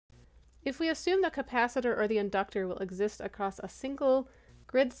If we assume the capacitor or the inductor will exist across a single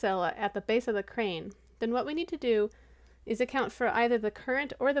grid cell at the base of the crane, then what we need to do is account for either the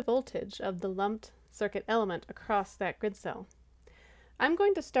current or the voltage of the lumped circuit element across that grid cell. I'm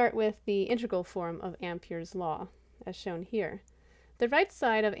going to start with the integral form of Ampere's law, as shown here. The right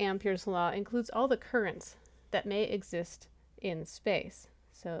side of Ampere's law includes all the currents that may exist in space.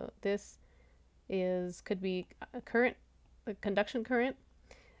 So this could be a current, a conduction current,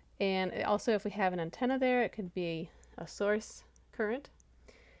 and also if we have an antenna there, it could be a source current.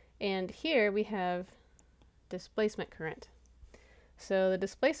 And here we have displacement current. So the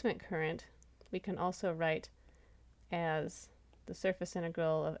displacement current we can also write as the surface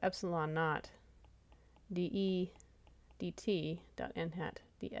integral of epsilon naught dE dt dot n hat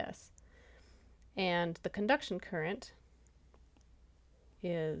ds. And the conduction current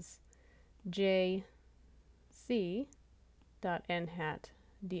is jc dot n hat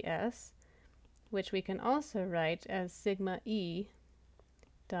ds, which we can also write as sigma e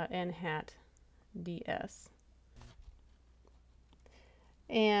dot n hat ds.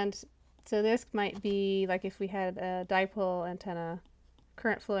 And so this might be like if we had a dipole antenna,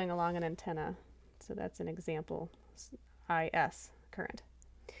 current flowing along an antenna. So that's an example, IS current.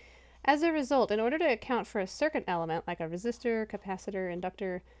 As a result, in order to account for a circuit element like a resistor, capacitor,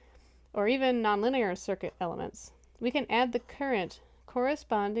 inductor, or even nonlinear circuit elements, we can add the current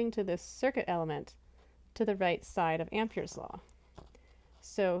corresponding to this circuit element to the right side of Ampere's law.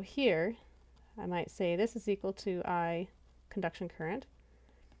 So here, I might say this is equal to I conduction current,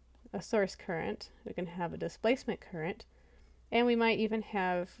 a source current, we can have a displacement current, and we might even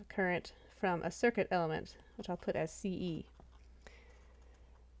have current from a circuit element, which I'll put as CE.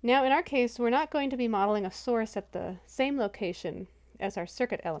 Now in our case, we're not going to be modeling a source at the same location as our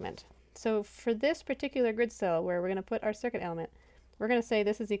circuit element. So for this particular grid cell where we're going to put our circuit element, we're going to say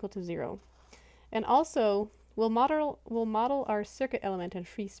this is equal to 0. And also, we'll model our circuit element in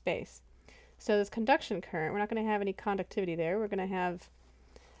free space. So this conduction current, we're not going to have any conductivity there. We're going to have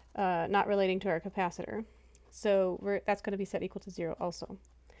not relating to our capacitor. So that's going to be set equal to 0 also.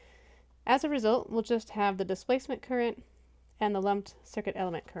 As a result, we'll just have the displacement current and the lumped circuit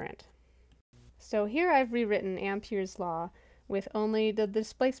element current. So here I've rewritten Ampere's law with only the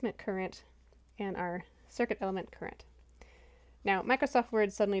displacement current and our circuit element current. Now, Microsoft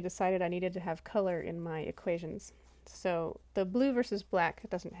Word suddenly decided I needed to have color in my equations. So the blue versus black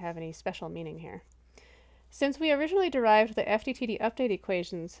doesn't have any special meaning here. Since we originally derived the FDTD update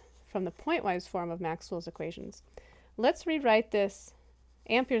equations from the pointwise form of Maxwell's equations, let's rewrite this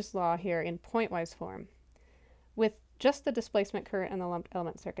Ampere's law here in pointwise form with just the displacement current and the lumped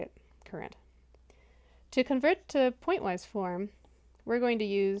element circuit current. To convert to pointwise form, we're going to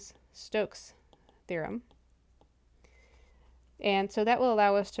use Stokes' theorem. And so that will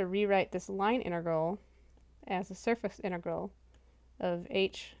allow us to rewrite this line integral as a surface integral of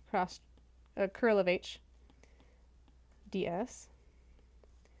h cross curl of h ds.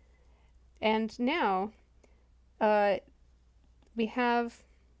 And now we have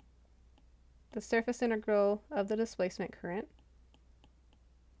the surface integral of the displacement current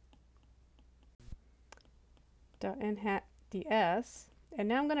dot n hat ds. And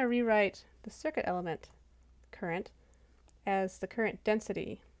now I'm going to rewrite the circuit element current as the current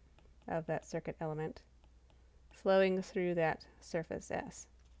density of that circuit element flowing through that surface S.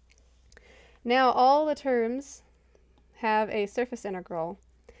 Now all the terms have a surface integral,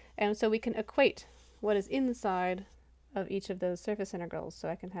 and so we can equate what is inside of each of those surface integrals. So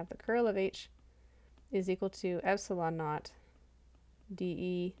I can have the curl of H is equal to epsilon naught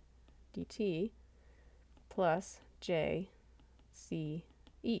dE dt plus J C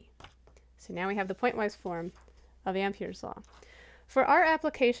E. So now we have the pointwise form of Ampere's law. For our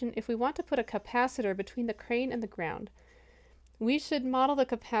application, if we want to put a capacitor between the crane and the ground, we should model the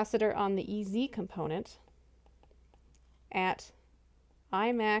capacitor on the EZ component at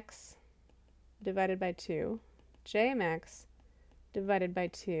I max divided by 2, J max divided by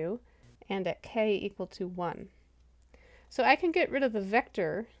 2, and at K equal to 1. So I can get rid of the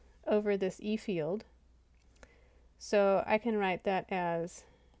vector over this E field. So I can write that as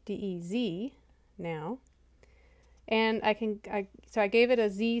dEz now. And so I gave it a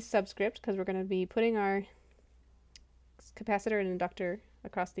Z subscript because we're going to be putting our capacitor and inductor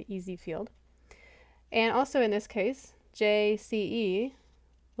across the EZ field. And also in this case, JCE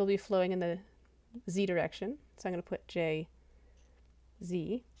will be flowing in the Z direction. So I'm going to put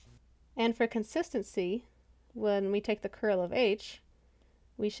JZ. And for consistency, when we take the curl of H,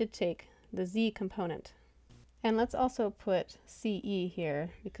 we should take the Z component. And let's also put CE here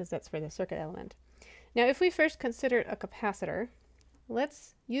because that's for the circuit element. Now if we first consider a capacitor,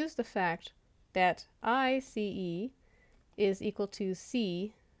 let's use the fact that ICE is equal to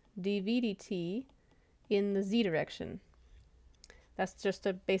C dV dt in the z direction. That's just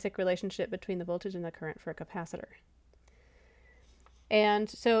a basic relationship between the voltage and the current for a capacitor. And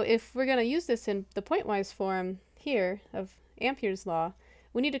so if we're going to use this in the pointwise form here of Ampere's law,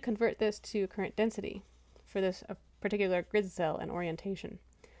 we need to convert this to current density for this particular grid cell and orientation.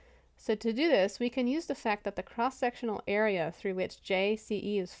 So to do this, we can use the fact that the cross-sectional area through which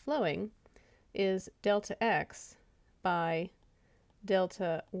JCE is flowing is delta x by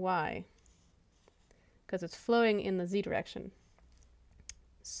delta y, because it's flowing in the z direction.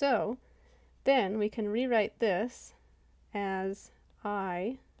 So then we can rewrite this as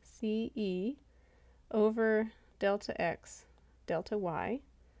ICE over delta x delta y,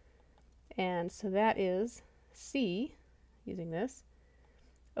 and so that is C, using this,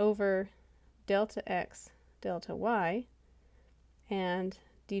 over delta x delta y and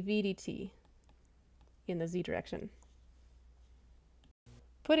dV dt in the z direction.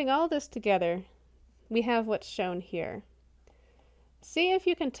 Putting all this together, we have what's shown here. See if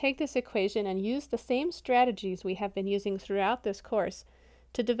you can take this equation and use the same strategies we have been using throughout this course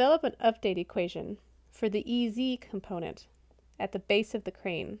to develop an update equation for the EZ component at the base of the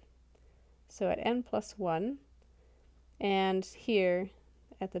crane. So at n+1, and here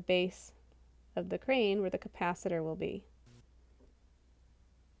at the base of the crane where the capacitor will be.